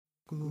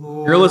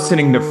You're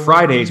listening to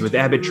Fridays with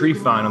Abbot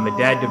Trifon on the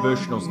Dad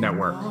Devotionals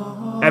Network.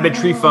 Abbot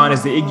Trifon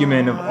is the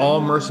igumen of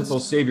All Merciful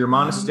Savior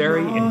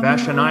Monastery in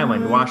Vashon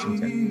Island,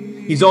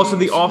 Washington. He's also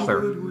the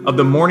author of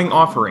The Morning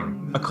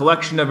Offering, a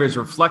collection of his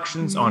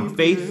reflections on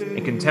faith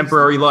and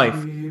contemporary life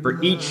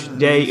for each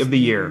day of the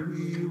year.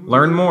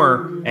 Learn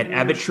more at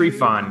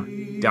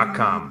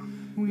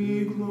abbottrifon.com.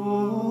 We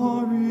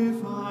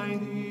glorify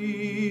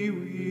thee,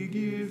 we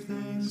give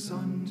thanks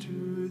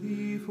unto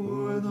thee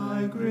for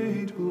thy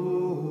great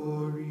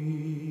glory.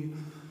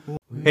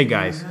 Hey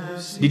guys,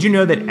 did you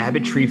know that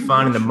Abbot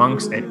Trifon and the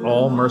monks at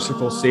All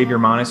Merciful Savior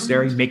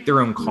Monastery make their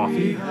own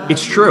coffee?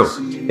 It's true.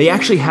 They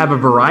actually have a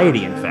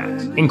variety, in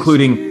fact,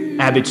 including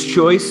Abbot's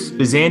Choice,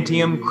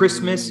 Byzantium,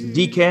 Christmas,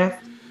 Decaf,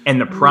 and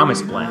the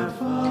Promise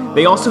Blend.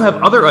 They also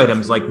have other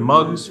items like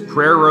mugs,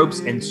 prayer ropes,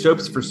 and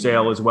soaps for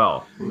sale as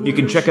well. You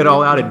can check it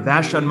all out at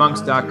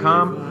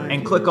vashonmonks.com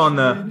and click on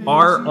the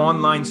Our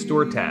Online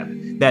Store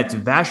tab. That's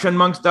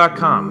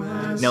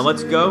vashonmonks.com. Now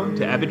let's go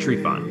to Abbot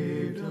Trifon.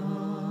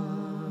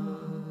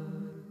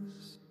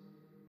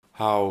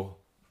 How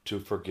to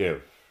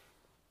forgive.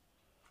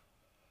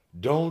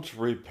 Don't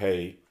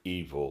repay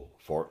evil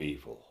for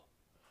evil.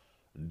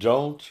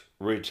 Don't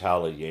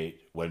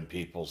retaliate when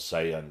people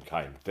say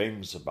unkind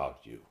things about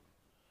you.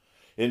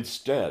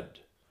 Instead,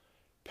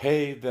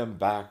 pay them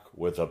back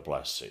with a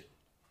blessing.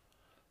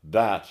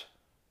 That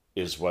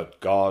is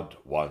what God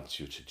wants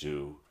you to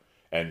do,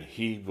 and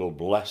He will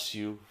bless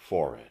you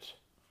for it.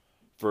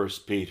 1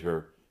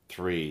 Peter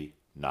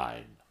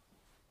 3:9.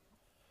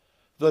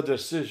 The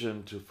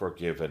decision to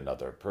forgive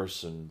another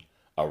person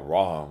a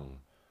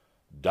wrong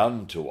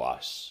done to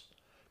us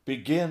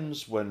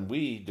begins when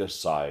we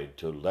decide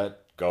to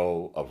let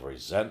go of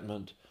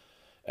resentment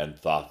and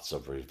thoughts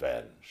of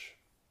revenge.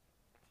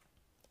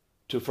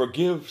 To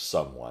forgive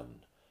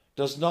someone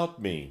does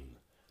not mean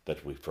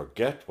that we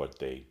forget what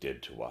they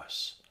did to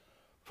us,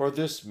 for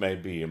this may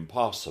be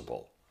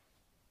impossible.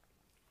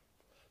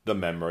 The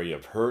memory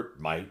of hurt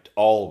might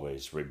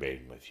always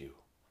remain with you.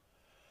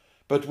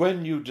 But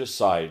when you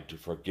decide to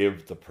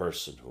forgive the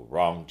person who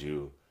wronged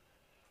you,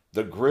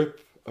 the grip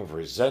of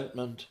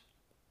resentment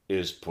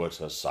is put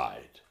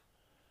aside.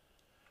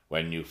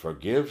 When you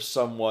forgive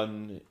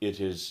someone, it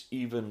is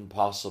even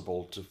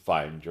possible to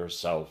find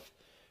yourself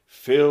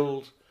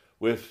filled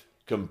with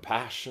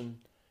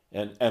compassion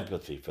and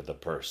empathy for the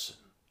person,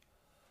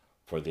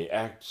 for the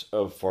act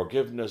of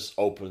forgiveness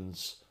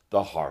opens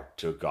the heart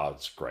to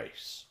God's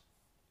grace.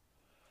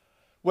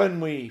 When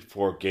we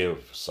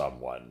forgive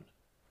someone,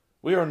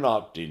 we are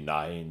not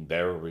denying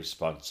their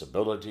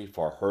responsibility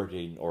for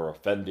hurting or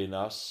offending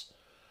us,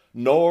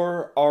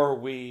 nor are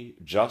we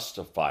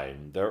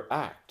justifying their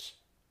act.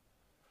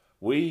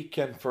 We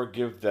can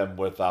forgive them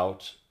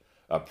without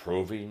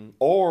approving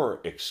or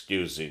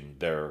excusing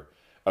their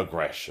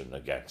aggression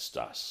against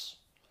us.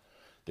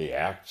 The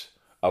act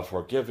of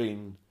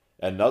forgiving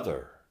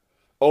another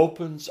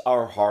opens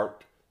our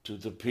heart to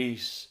the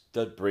peace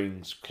that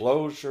brings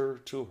closure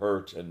to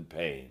hurt and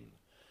pain,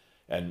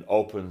 and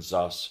opens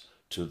us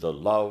to the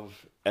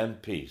love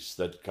and peace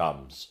that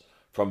comes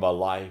from a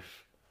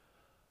life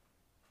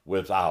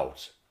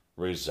without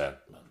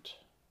resentment.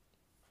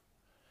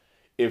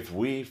 If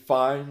we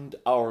find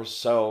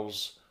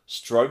ourselves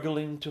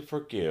struggling to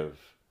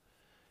forgive,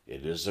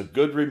 it is a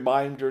good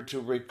reminder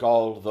to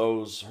recall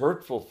those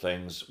hurtful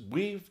things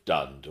we've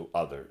done to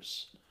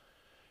others,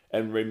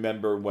 and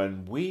remember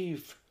when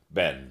we've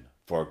been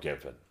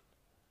forgiven.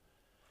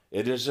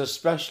 It is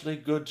especially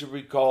good to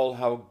recall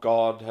how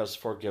God has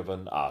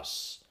forgiven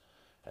us,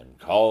 and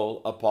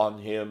call upon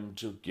Him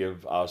to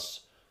give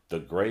us the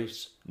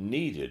grace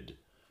needed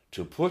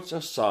to put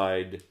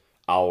aside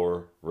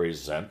our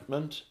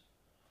resentment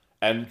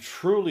and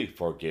truly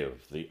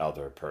forgive the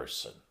other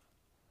person.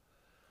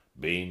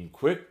 Being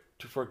quick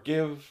to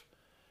forgive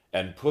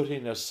and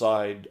putting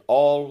aside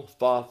all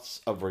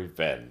thoughts of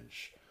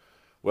revenge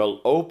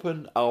will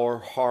open our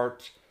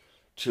heart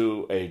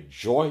to a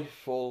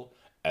joyful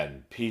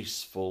and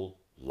peaceful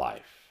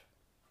life.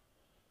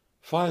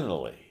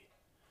 Finally,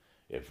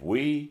 if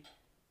we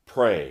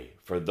pray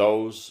for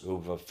those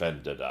who've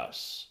offended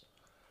us,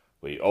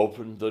 we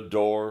open the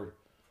door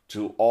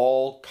to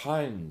all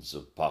kinds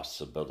of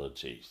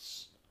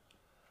possibilities.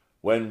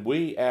 When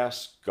we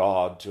ask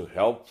God to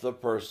help the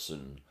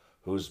person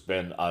who's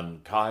been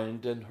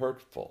unkind and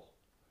hurtful,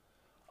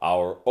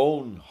 our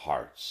own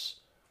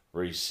hearts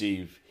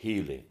receive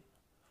healing.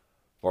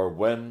 For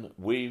when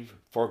we've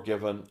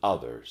forgiven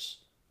others,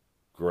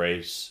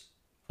 grace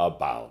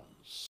abounds.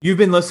 You've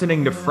been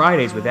listening to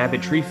Fridays with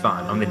Abbot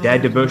Trifon on the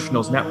Dad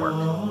Devotionals Network.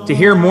 To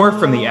hear more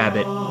from the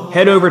Abbot,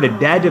 head over to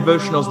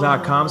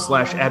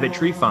daddevotionals.com/Abbot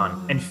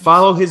Trifon and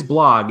follow his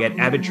blog at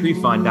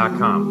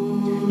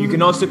abbottrifon.com. You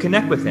can also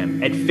connect with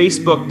him at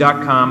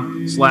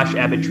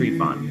facebook.com/Abbot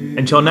Trifon.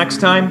 Until next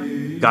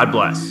time, God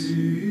bless.